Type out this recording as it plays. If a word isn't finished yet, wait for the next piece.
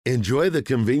Enjoy the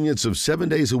convenience of 7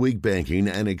 days a week banking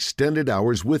and extended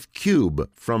hours with Cube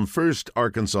from First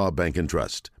Arkansas Bank and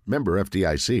Trust. Member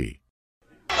FDIC.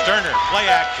 Stoerner, play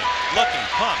action, looking,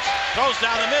 pumps, throws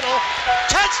down the middle.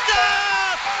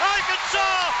 Touchdown,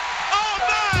 Arkansas! Oh,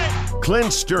 my!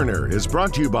 Clint Stoerner is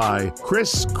brought to you by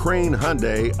Crain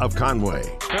Hyundai of Conway.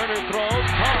 Stoerner throws,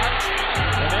 caught.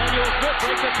 Emmanuel Smith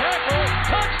breaks a tackle.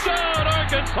 Touchdown,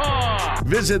 Arkansas!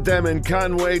 Visit them in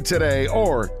Conway today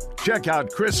or check out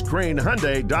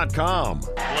ChrisCrainHyundai.com.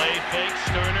 Play fake,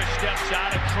 Stoerner steps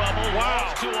out of trouble.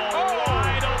 Wow. To a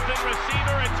wide open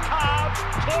receiver. It's Cobb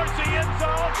towards the end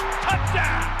zone.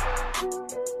 Touchdown!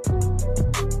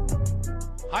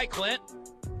 Hi, Clint.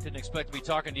 Didn't expect to be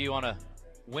talking to you on a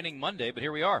winning Monday, but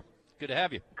here we are. Good to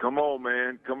have you. Come on,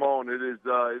 man. Come on. It is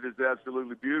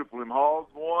absolutely beautiful. Them Hogs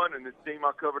won, and this team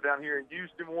I covered down here in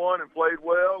Houston won and played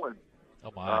well, and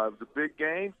it was a big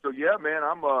game. So yeah, man,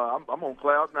 I'm on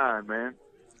cloud nine, man.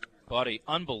 Buddy,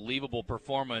 unbelievable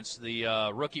performance.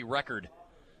 The rookie record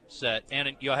set,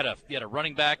 and you had a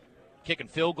running back kicking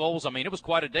field goals. I mean, it was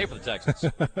quite a day for the Texans.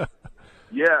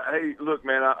 Yeah. Hey, look,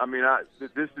 man.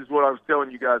 This is what I was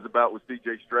telling you guys about with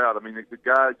C.J. Stroud. I mean, the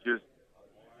guy just,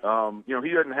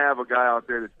 he doesn't have a guy out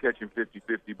there that's catching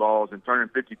 50-50 balls and turning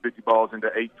 50-50 balls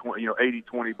into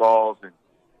 80-20 balls, and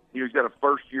he's got a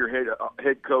first-year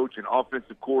head coach and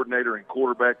offensive coordinator and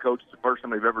quarterback coach. It's the first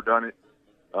time they've ever done it.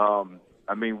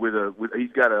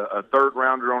 He's got a third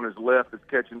rounder on his left that's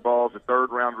catching balls, a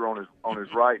third rounder on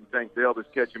his right, and Tank Dell that's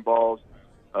catching balls,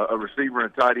 a receiver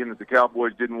and a tight end that the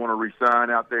Cowboys didn't want to re-sign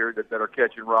out there that are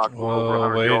catching rocks over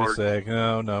 100 yards. Wait a sec.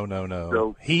 No.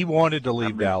 So, he wanted to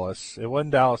leave Dallas. It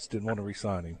wasn't Dallas didn't want to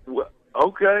re-sign him. Well,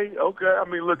 Okay. I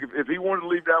mean, look, if he wanted to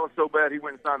leave Dallas so bad, he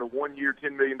went and signed a 1-year,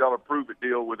 $10 million prove-it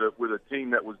deal with a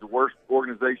team that was the worst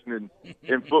organization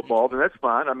in football. Then that's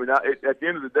fine. I mean, at the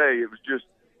end of the day,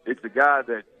 it's a guy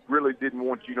that really didn't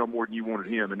want you no more than you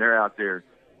wanted him, and they're out there.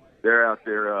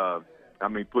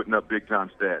 Putting up big time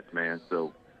stats, man.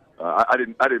 So I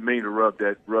didn't mean to rub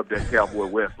that Cowboy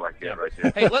West like that right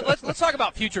there. Hey, let's talk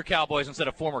about future Cowboys instead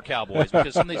of former Cowboys,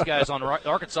 because some of these guys on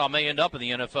Arkansas may end up in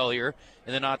the NFL here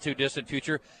in the not too distant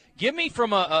future. Give me,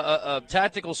 from a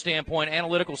tactical standpoint,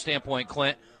 analytical standpoint,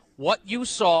 Clint, what you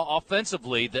saw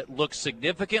offensively that looks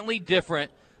significantly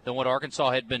different than what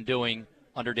Arkansas had been doing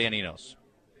under Dan Enos.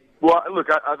 Well, look,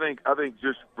 I think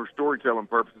just for storytelling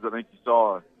purposes, I think you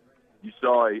saw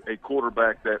a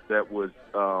quarterback that was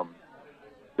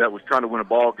trying to win a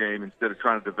ball game instead of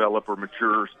trying to develop or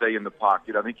mature or stay in the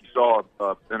pocket. I think you saw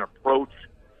an approach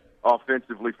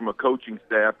offensively from a coaching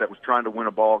staff that was trying to win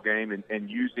a ball game and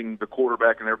using the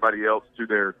quarterback and everybody else to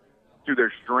their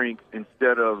strength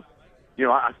instead of,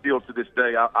 I still to this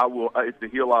day I will. It's the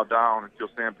hill I'll die on until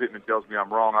Sam Pittman tells me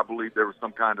I'm wrong. I believe there was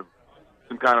some kind of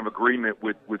agreement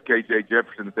with KJ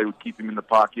Jefferson that they would keep him in the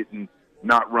pocket and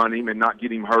not run him and not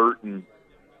get him hurt. And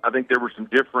I think there were some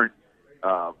different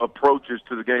approaches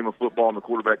to the game of football in the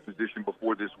quarterback position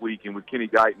before this week, and with Kenny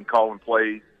Guyton calling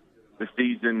plays, the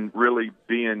season really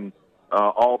being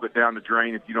all but down the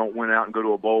drain if you don't win out and go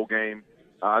to a bowl game.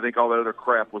 I think all that other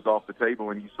crap was off the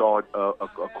table, and you saw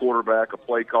a quarterback, a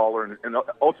play caller, and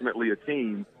ultimately a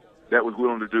team that was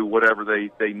willing to do whatever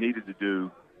they needed to do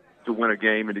to win a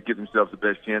game and to give themselves the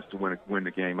best chance to win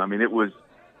the game. I mean, it was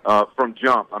from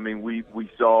jump. I mean, we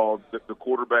saw the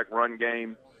quarterback run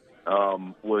game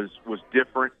was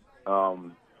different.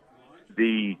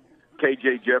 The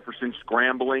KJ Jefferson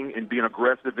scrambling and being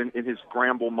aggressive in his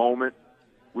scramble moment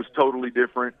was totally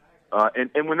different.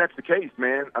 And when that's the case,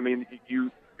 man, I mean,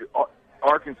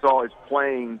 Arkansas is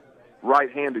playing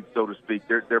right-handed, so to speak.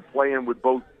 They're playing with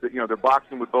both. They're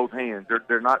boxing with both hands. They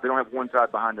don't have one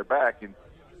side behind their back, and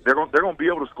they're going to be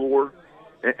able to score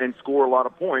and score a lot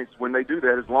of points when they do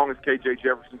that, as long as KJ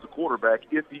Jefferson's a quarterback,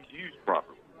 if he's used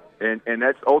properly. And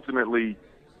that's ultimately,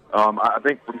 I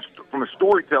think, from a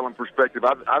storytelling perspective,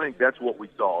 I think that's what we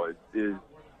saw is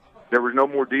there was no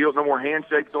more deals, no more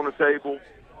handshakes on the table.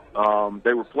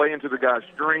 They were playing to the guy's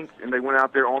strengths, and they went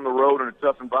out there on the road in a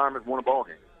tough environment and won a ball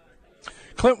game.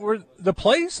 Clint, were the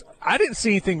plays, I didn't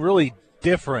see anything really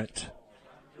different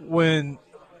when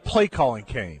play calling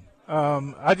came.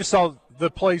 I just saw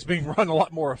the plays being run a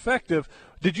lot more effective.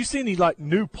 Did you see any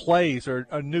new plays or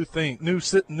a new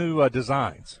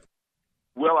designs?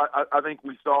 Well, I think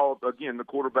we saw, again, the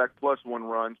quarterback plus one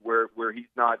runs where he's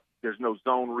not, there's no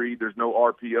zone read, there's no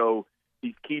RPO.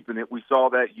 He's keeping it. We saw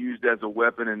that used as a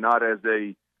weapon and not as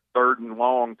a third and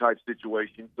long type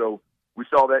situation. So we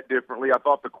saw that differently. I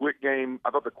thought the quick game,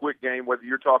 whether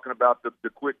you're talking about the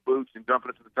quick boots and dumping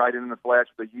it to the tight end in the flash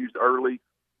they used early,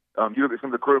 you look at some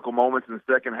of the critical moments in the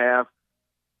second half.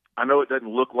 I know it doesn't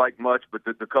look like much, but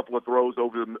the couple of throws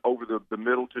over the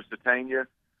middle to Satania,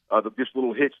 just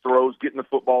little hitch throws, getting the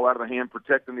football out of the hand,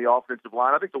 protecting the offensive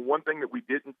line. I think the one thing that we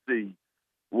didn't see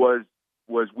was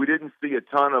we didn't see a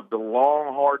ton of the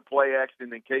long, hard play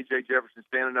action and K.J. Jefferson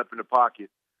standing up in the pocket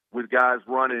with guys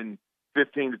running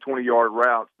 15 to 20-yard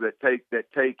routes that take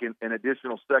an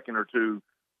additional second or two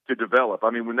to develop.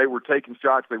 I mean, when they were taking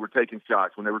shots, they were taking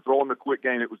shots. When they were throwing the quick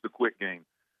game, it was the quick game.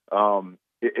 I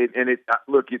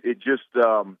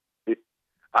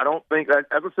don't think, as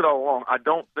I said all along, I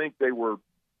don't think it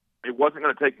wasn't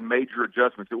going to take major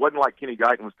adjustments. It wasn't like Kenny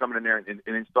Guyton was coming in there and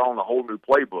installing a whole new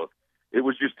playbook. It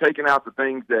was just taking out the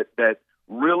things that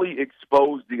really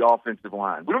exposed the offensive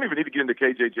line. We don't even need to get into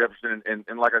K.J. Jefferson,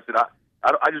 and like I said,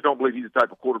 I just don't believe he's the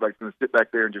type of quarterback that's going to sit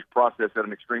back there and just process at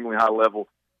an extremely high level,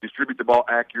 distribute the ball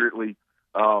accurately,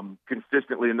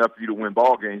 consistently enough for you to win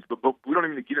ball games. But we don't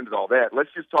even need to get into all that. Let's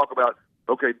just talk about,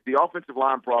 okay, the offensive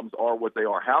line problems are what they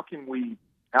are. How can we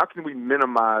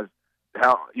minimize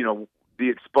the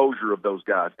exposure of those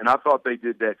guys? And I thought they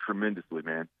did that tremendously,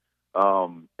 man.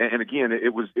 And again,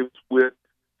 it was with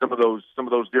some of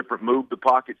those different move the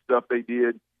pocket stuff they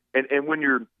did. And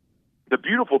when the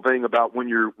beautiful thing about when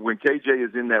KJ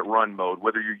is in that run mode,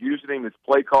 whether you're using him as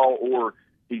play call or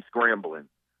he's scrambling,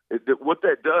 what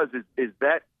that does is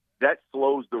that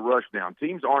slows the rush down.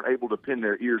 Teams aren't able to pin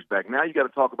their ears back. Now you got to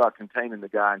talk about containing the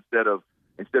guy instead of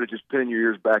just pinning your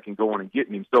ears back and going and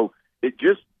getting him. So it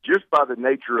just by the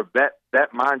nature of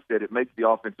that mindset, it makes the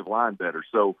offensive line better.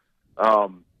 So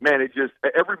man,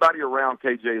 everybody around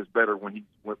KJ is better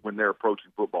when they're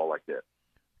approaching football like that.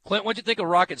 Clint, what did you think of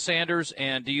Rocket Sanders,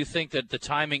 and do you think that the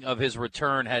timing of his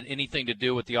return had anything to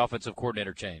do with the offensive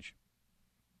coordinator change?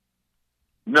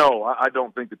 No, I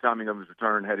don't think the timing of his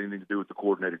return had anything to do with the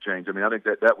coordinator change. I mean, I think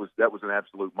that was an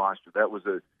absolute monster. That was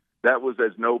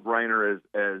as no-brainer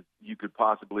as you could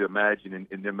possibly imagine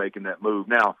in them making that move.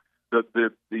 Now,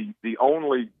 the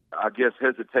only, I guess,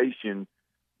 hesitation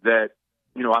that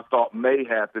I thought may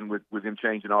happen with him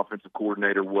changing offensive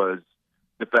coordinator was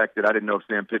the fact that I didn't know if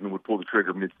Sam Pittman would pull the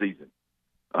trigger mid-season.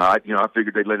 I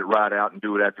figured they'd let it ride out and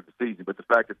do it after the season. But the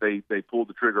fact that they pulled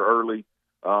the trigger early,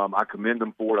 I commend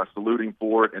them for it. I salute him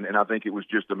for it. And I think it was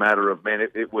just a matter of, man,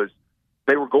 they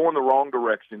were going the wrong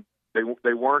direction. They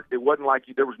weren't. It wasn't like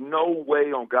there was no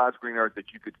way on God's green earth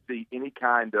that you could see any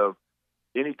kind of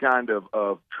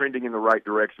trending in the right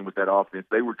direction with that offense.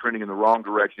 They were trending in the wrong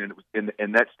direction,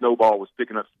 and that snowball was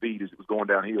picking up speed as it was going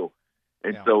downhill.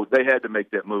 And so they had to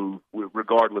make that move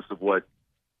regardless of what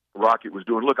Rocket was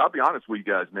doing. Look, I'll be honest with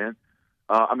you guys, man.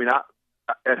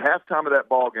 At halftime of that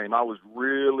ball game, I was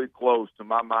really close to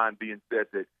my mind being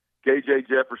set that K.J.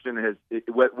 Jefferson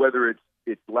whether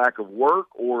it's lack of work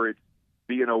or it's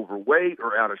being overweight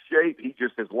or out of shape, he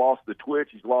just has lost the twitch.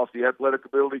 He's lost the athletic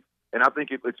ability. And I think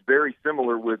it's very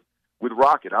similar with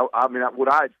Rocket.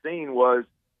 What I had seen was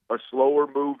a slower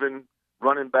moving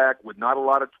running back with not a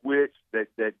lot of twitch that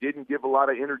didn't give a lot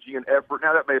of energy and effort.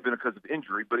 Now, that may have been because of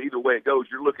injury, but either way it goes,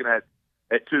 you're looking at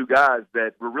two guys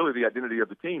that were really the identity of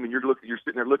the team, and you're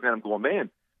sitting there looking at them going, man,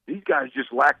 these guys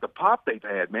just lack the pop they've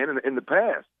had, man, in the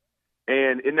past.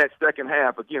 And in that second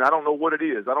half, again, I don't know what it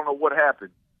is. I don't know what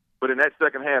happened. But in that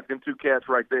second half, them two cats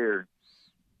right there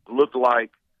looked like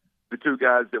the two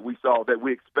guys that we saw that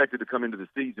we expected to come into the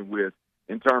season with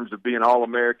in terms of being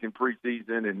All-American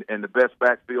preseason and the best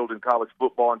backfield in college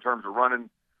football in terms of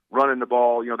running the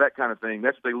ball, that kind of thing.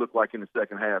 That's what they look like in the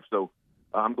second half. So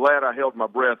I'm glad I held my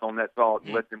breath on that thought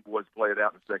and let them boys play it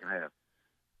out in the second half.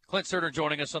 Clint Stoerner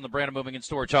joining us on the Brandon Moving and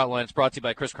Storage Hotline. It's brought to you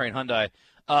by Crain Hyundai.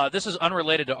 This is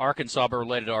unrelated to Arkansas, but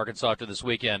related to Arkansas after this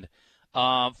weekend.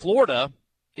 Florida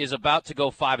is about to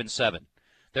go 5-7.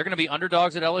 They're going to be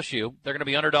underdogs at LSU. They're going to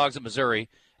be underdogs at Missouri.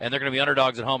 And they're going to be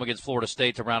underdogs at home against Florida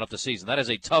State to round up the season. That is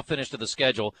a tough finish to the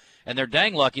schedule. And they're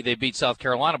dang lucky they beat South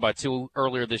Carolina by 2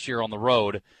 earlier this year on the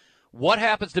road. What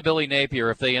happens to Billy Napier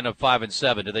if they end up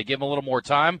 5-7? Do they give him a little more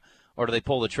time, or do they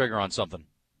pull the trigger on something?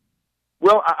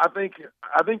 Well, I think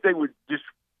they would just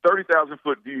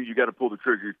 30,000-foot view. You got to pull the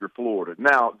trigger if you're Florida.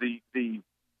 Now,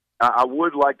 I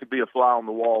would like to be a fly on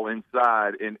the wall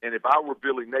inside, and if I were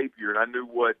Billy Napier and I knew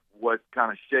what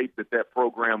kind of shape that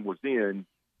program was in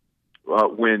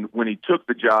when he took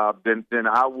the job, then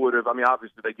I would have. I mean,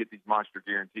 obviously they get these monster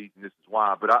guarantees, and this is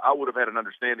why. But I would have had an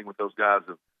understanding with those guys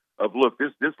of look,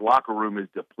 this locker room is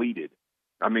depleted.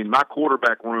 I mean, my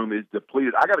quarterback room is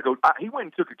depleted. I got to go. He went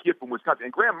and took a kid from Wisconsin,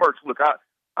 and Graham Mertz. Look,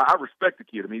 I respect the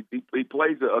kid. I mean, he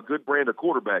plays a good brand of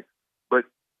quarterback, but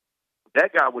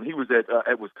that guy, when he was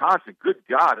at Wisconsin, good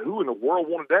God, who in the world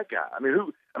wanted that guy? I mean,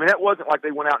 that wasn't like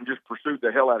they went out and just pursued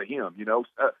the hell out of him.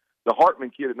 The Hartman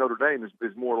kid at Notre Dame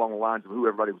is more along the lines of who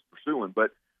everybody was pursuing.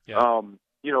 But Yeah.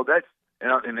 That's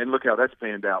and then look how that's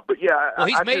panned out. But yeah, well,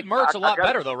 he's made Mertz a lot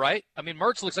better though, right? I mean,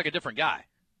 Mertz looks like a different guy.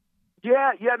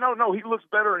 Yeah, no, he looks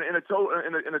better in a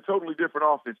totally different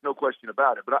offense, no question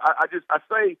about it. But I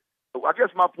guess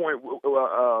my point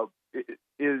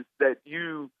is that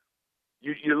you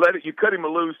cut him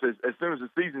loose as soon as the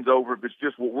season's over if it's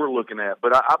just what we're looking at.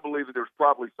 But I believe that there's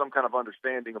probably some kind of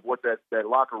understanding of what that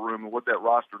locker room and what that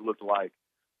roster looked like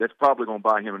that's probably going to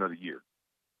buy him another year.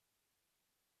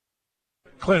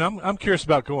 Clint, I'm curious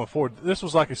about going forward. This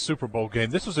was like a Super Bowl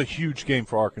game. This was a huge game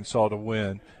for Arkansas to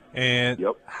win. And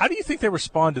How do you think they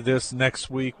respond to this next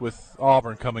week with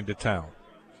Auburn coming to town?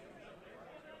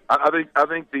 I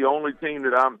think the only team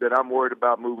that I'm worried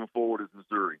about moving forward is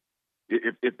Missouri.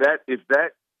 If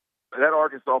that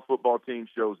Arkansas football team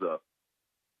shows up,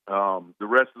 the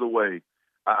rest of the way,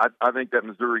 I think that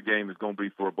Missouri game is going to be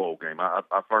for a bowl game. I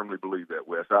firmly believe that,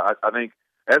 Wes. I think,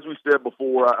 as we said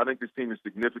before, I think this team is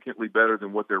significantly better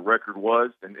than what their record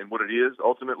was and what it is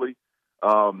ultimately.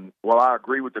 While I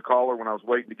agree with the caller when I was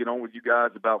waiting to get on with you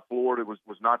guys about Florida was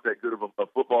not that good of a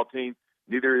football team,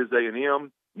 neither is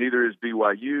A&M, neither is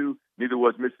BYU, neither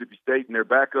was Mississippi State and their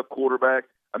backup quarterback.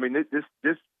 I mean,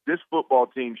 this football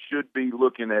team should be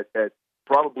looking at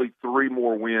probably 3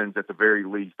 more wins at the very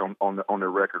least on their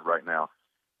record right now.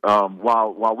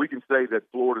 While we can say that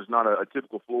Florida's not a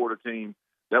typical Florida team,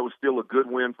 that was still a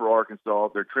good win for Arkansas.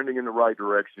 They're trending in the right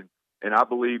direction. And I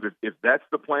believe if that's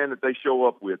the plan that they show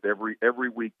up with every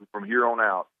week from here on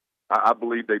out, I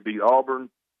believe they beat Auburn.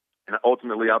 And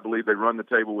ultimately, I believe they run the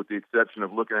table with the exception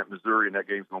of looking at Missouri, and that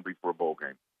game's going to be for a bowl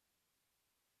game.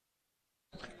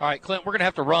 All right, Clint, we're going to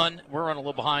have to run. We're running a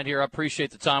little behind here. I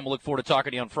appreciate the time. We'll look forward to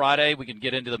talking to you on Friday. We can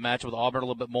get into the match with Auburn a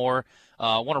little bit more.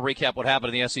 I want to recap what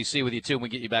happened in the SEC with you, too, and we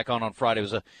get you back on Friday. It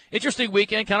was an interesting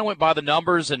weekend. Kind of went by the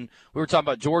numbers, and we were talking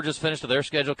about Georgia's finish to their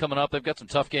schedule coming up. They've got some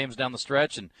tough games down the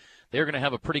stretch, and they're going to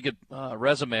have a pretty good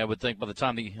resume, I would think, by the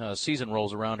time the season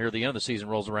rolls around here, the end of the season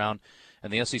rolls around,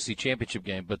 and the SEC championship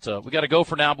game. But we got to go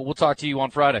for now, but we'll talk to you on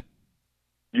Friday.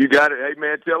 You got it. Hey,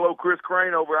 man, tell old Chris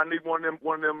Crain over. I need one of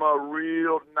them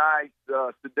real nice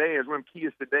sedans, one of them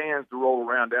Kia sedans to roll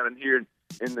around down in here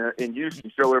in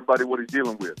Houston, show everybody what he's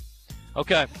dealing with.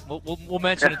 Okay. We'll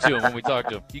mention it to him when we talk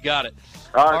to him. You got it.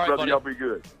 All right, brother. buddy. Y'all be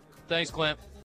good. Thanks, Clint.